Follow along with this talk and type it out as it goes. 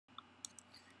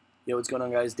Yo, what's going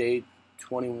on, guys? Day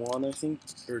 21, I think,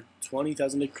 or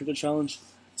 20,000 day crypto challenge.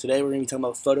 Today we're going to be talking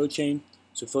about Photochain.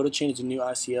 So Photochain is a new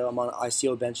ICO. I'm on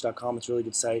ICObench.com. It's a really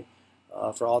good site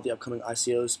for all the upcoming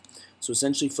ICOs. So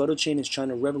essentially, Photochain is trying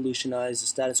to revolutionize the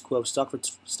status quo of stock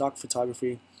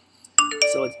photography.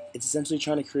 So it's essentially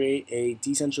trying to create a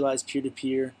decentralized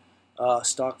peer-to-peer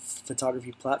stock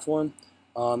photography platform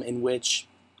in which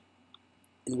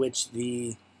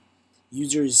the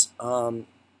users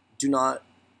do not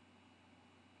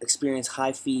experience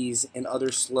high fees and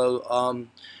other slow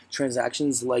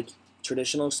transactions like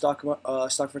traditional stock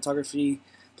photography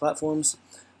platforms.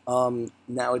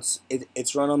 Now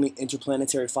it's run on the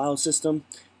interplanetary file system,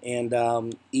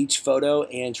 and each photo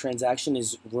and transaction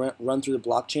is run through the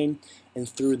blockchain and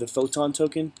through the Photon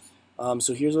token.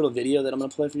 So here's a little video that I'm going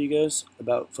to play for you guys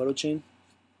about Photochain.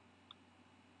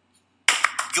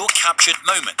 Your captured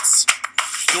moments,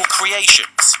 your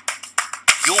creations,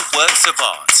 your works of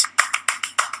art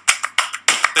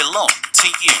belong to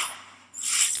you.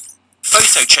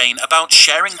 Photochain about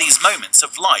sharing these moments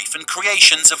of life and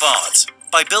creations of art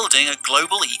by building a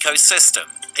global ecosystem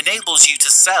enables you to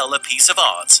sell a piece of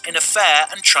art in a fair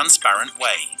and transparent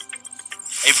way.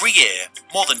 Every year,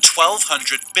 more than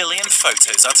 1,200 billion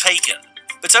photos are taken,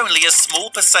 but only a small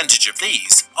percentage of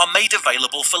these are made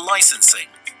available for licensing.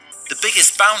 The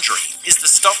biggest boundary is the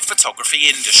stock photography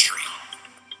industry.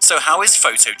 So how is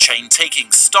Photochain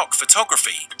taking stock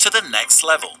photography to the next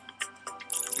level?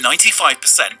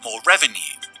 95% more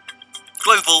revenue.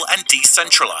 Global and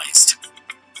decentralized.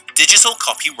 Digital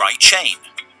copyright chain.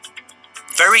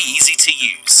 Very easy to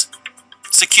use.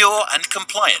 Secure and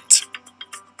compliant.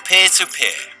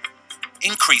 Peer-to-peer.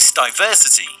 Increased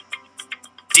diversity.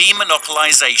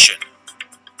 Demonopolization.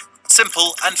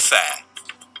 Simple and fair.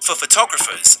 For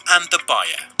photographers and the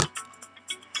buyer.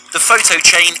 The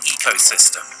Photochain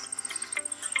ecosystem.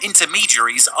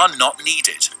 Intermediaries are not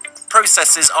needed.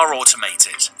 Processes are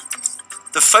automated.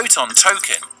 The Photon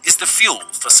token is the fuel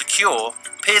for secure,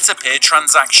 peer-to-peer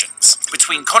transactions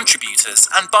between contributors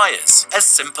and buyers. As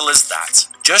simple as that.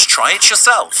 Just try it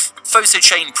yourself.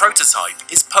 Photochain prototype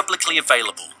is publicly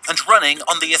available and running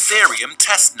on the Ethereum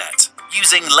testnet,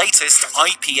 using latest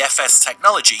IPFS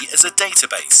technology as a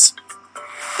database.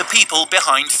 The people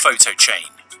behind Photochain.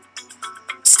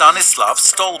 Stanislav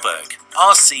Stolberg,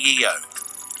 our CEO.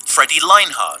 Freddie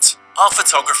Leinhardt, our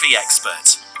photography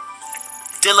expert.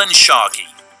 Dylan Sharkey,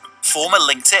 former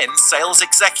LinkedIn sales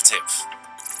executive.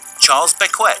 Charles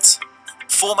Becquet,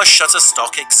 former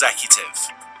Shutterstock executive.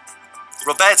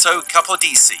 Roberto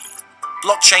Capodici,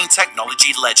 blockchain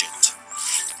technology legend.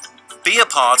 Be a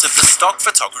part of the stock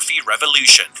photography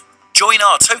revolution. Join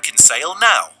our token sale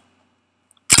now.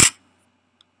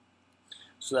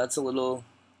 So that's a little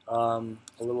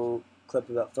clip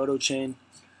about Photochain.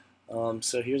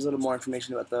 So here's a little more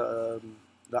information about the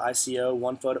ICO.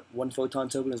 One Photon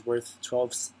token is worth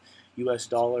 $12 US.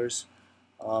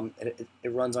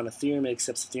 It runs on Ethereum. It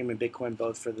accepts Ethereum and Bitcoin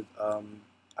both for the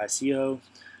ICO.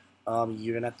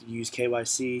 You're gonna have to use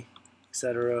KYC,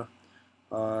 etc.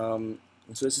 And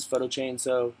so this is Photochain.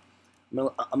 So I'm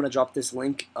gonna drop this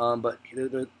link, but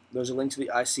there's a link to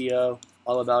the ICO,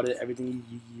 all about it, everything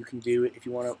you can do if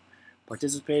you want to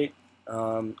participate.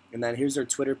 And then here's their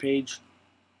Twitter page.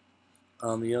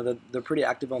 They're pretty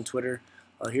active on Twitter.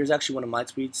 Here's actually one of my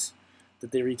tweets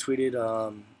that they retweeted.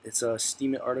 It's a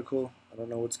Steemit article. I don't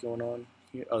know what's going on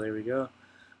here. Oh, there we go.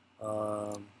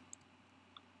 I'll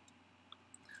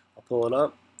pull it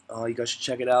up. You guys should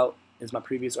check it out. It's my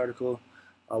previous article.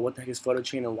 What the heck is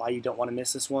Photochain and why you don't want to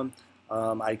miss this one.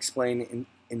 I explain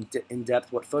in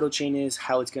depth what Photochain is,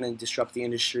 how it's going to disrupt the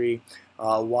industry,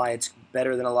 why it's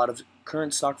better than a lot of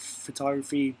current stock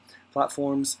photography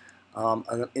platforms,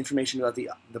 information about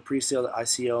the pre-sale, the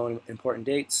ICO, and important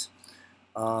dates.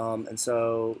 And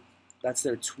so that's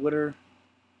their Twitter.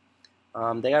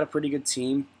 They got a pretty good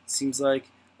team, it seems like.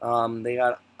 They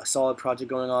got a solid project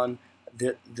going on.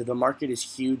 The market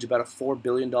is huge, about a $4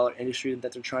 billion industry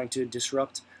that they're trying to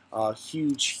disrupt.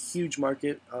 Huge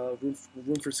market,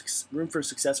 room for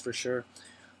success for sure.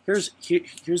 Here's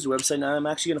the website. Now I'm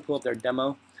actually going to pull up their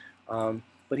demo,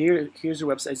 but here's their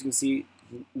website. As you can see,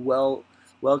 well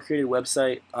created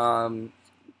website,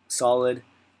 solid.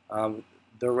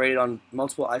 They're rated on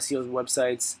multiple ICO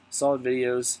websites, solid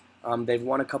videos. They've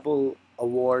won a couple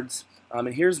awards, and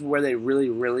here's where they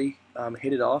really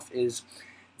hit it off is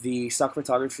the stock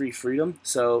photography freedom.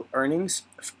 So earnings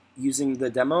using the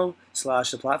demo /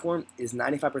 the platform is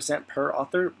 95% per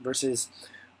author versus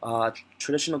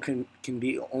traditional can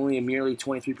be only merely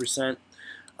 23%.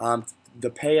 The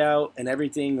payout and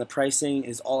everything, the pricing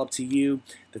is all up to you.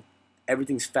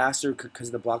 Everything's faster because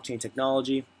of the blockchain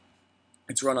technology.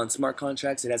 It's run on smart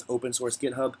contracts. It has open source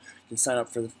GitHub. You can sign up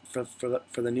for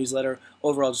the newsletter.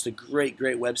 Overall, just a great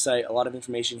website. A lot of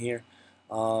information here.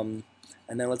 And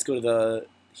then let's go to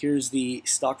here's the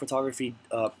stock photography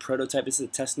prototype. This is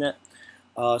a test net.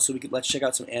 Let's check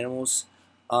out some animals.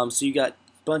 So you got a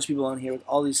bunch of people on here with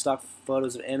all these stock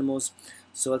photos of animals.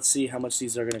 So let's see how much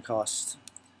these are going to cost,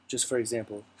 just for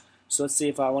example. So let's see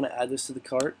if I want to add this to the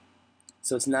cart.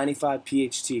 So it's 95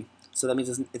 PHT. So that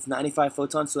means it's 95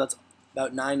 photons. So that's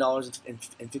about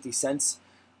 $9.50.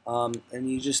 And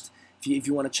you just, if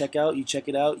you want to check out, you check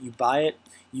it out. You buy it.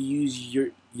 You use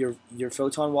your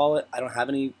Photon wallet. I don't have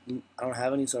any, so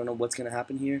I don't know what's going to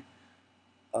happen here.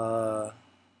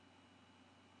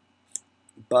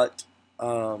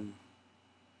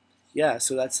 Yeah,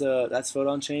 so that's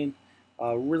Photochain.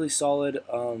 Really solid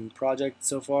project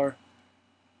so far.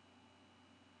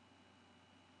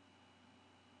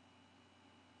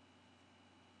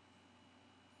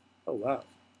 Oh wow.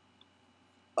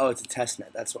 Oh, it's a test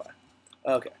net. That's why.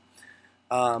 Okay.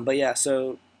 But yeah,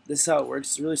 so this is how it works.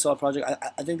 It's a really solid project.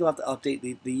 I think they'll have to update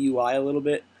the UI a little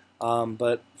bit.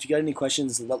 But if you got any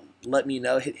questions, let me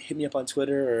know. Hit me up on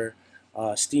Twitter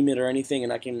or Steam it or anything,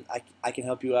 and I can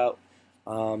help you out.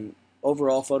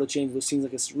 Overall, Photochain seems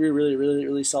like it's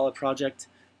really solid project,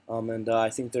 and I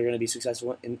think they're going to be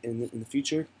successful in the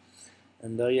future.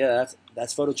 And yeah,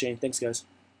 that's Photochain. Thanks, guys.